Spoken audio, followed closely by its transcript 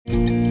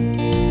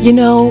You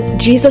know,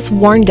 Jesus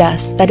warned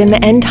us that in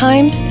the end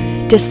times,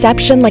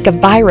 deception like a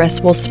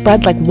virus will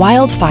spread like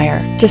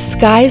wildfire.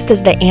 Disguised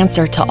as the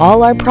answer to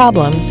all our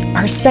problems,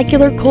 our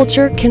secular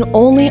culture can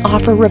only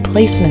offer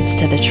replacements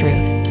to the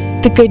truth.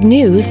 The good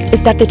news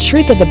is that the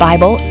truth of the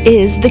Bible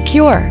is the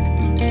cure.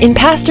 In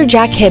Pastor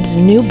Jack Hibbs'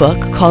 new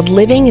book called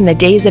Living in the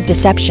Days of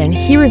Deception,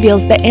 he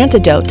reveals the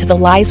antidote to the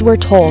lies we're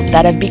told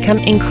that have become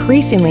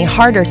increasingly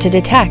harder to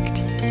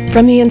detect.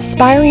 From the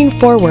inspiring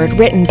foreword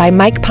written by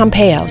Mike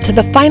Pompeo to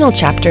the final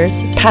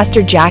chapters,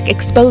 Pastor Jack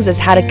exposes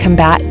how to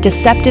combat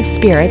deceptive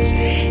spirits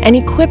and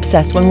equips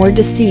us when we're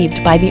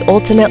deceived by the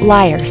ultimate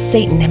liar,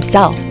 Satan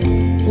himself.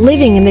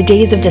 Living in the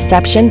Days of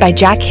Deception by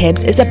Jack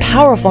Hibbs is a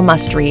powerful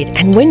must-read,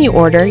 and when you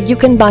order, you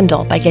can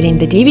bundle by getting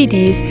the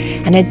DVDs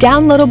and a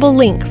downloadable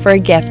link for a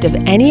gift of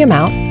any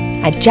amount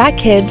at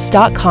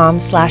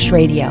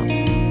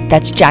jackhibbs.com/radio.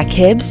 That's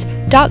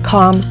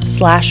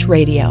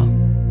jackhibbs.com/radio.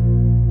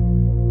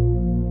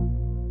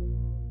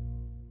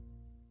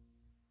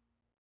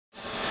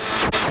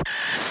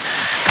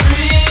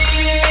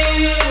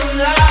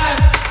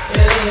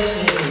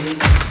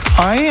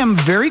 I am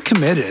very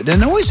committed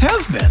and always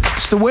have been.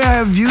 It's the way I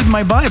have viewed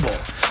my Bible.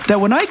 That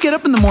when I get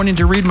up in the morning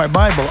to read my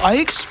Bible, I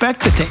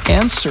expect it to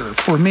answer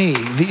for me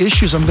the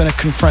issues I'm going to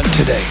confront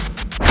today.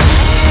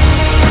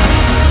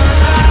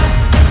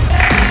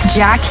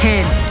 Jack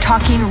Hibbs,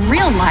 talking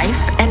real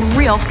life and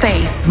real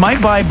faith. My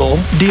Bible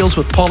deals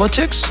with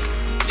politics.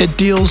 It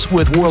deals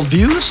with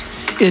worldviews.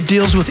 It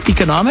deals with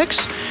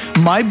economics.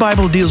 My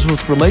Bible deals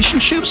with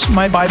relationships.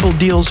 My Bible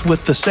deals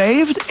with the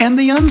saved and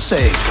the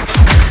unsaved.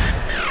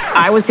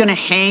 I was going to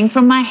hang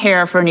from my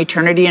hair for an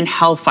eternity in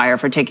hellfire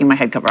for taking my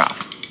head cover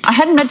off. I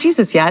hadn't met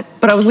Jesus yet,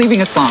 but I was leaving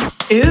Islam.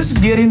 Is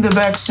getting the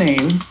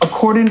vaccine,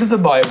 according to the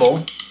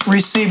Bible,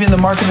 receiving the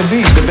mark of the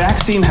beast? The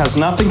vaccine has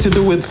nothing to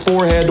do with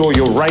forehead or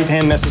your right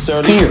hand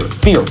necessarily.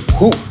 Fear.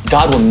 Who?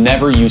 God will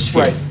never use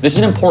fear. Right. This is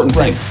an important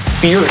thing.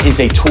 Fear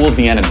is a tool of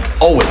the enemy,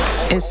 always.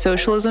 Is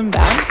socialism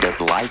bad? Does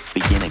life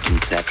begin at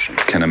conception?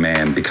 Can a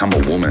man become a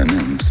woman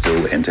and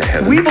still enter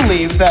heaven? We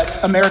believe that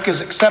America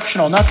is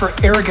exceptional, not for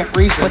arrogant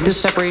reasons. What does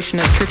separation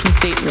of church and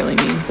state really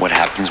mean? What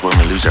happens when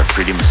we lose our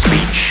freedom of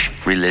speech,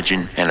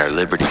 religion, and our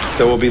liberty?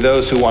 There will be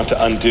those who want to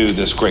undo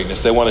this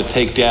greatness. They want to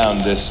take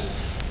down this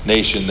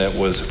nation that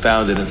was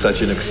founded in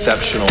such an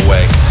exceptional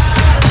way.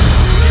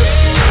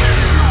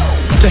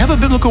 To have a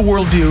biblical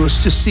worldview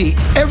is to see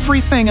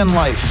everything in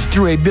life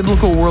through a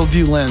biblical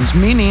worldview lens,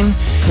 meaning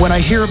when I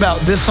hear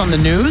about this on the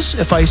news,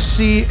 if I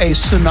see a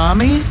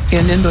tsunami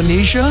in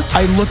Indonesia,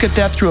 I look at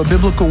that through a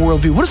biblical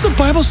worldview. What does the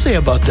Bible say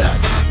about that?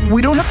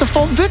 We don't have to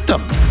fall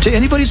victim to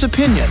anybody's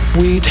opinion.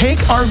 We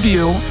take our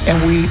view and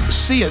we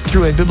see it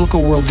through a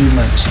biblical worldview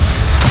lens.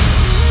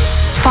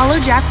 Follow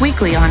Jack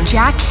weekly on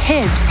Jack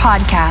Hibbs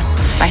Podcast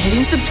by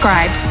hitting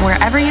subscribe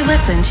wherever you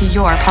listen to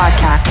your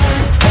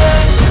podcasts.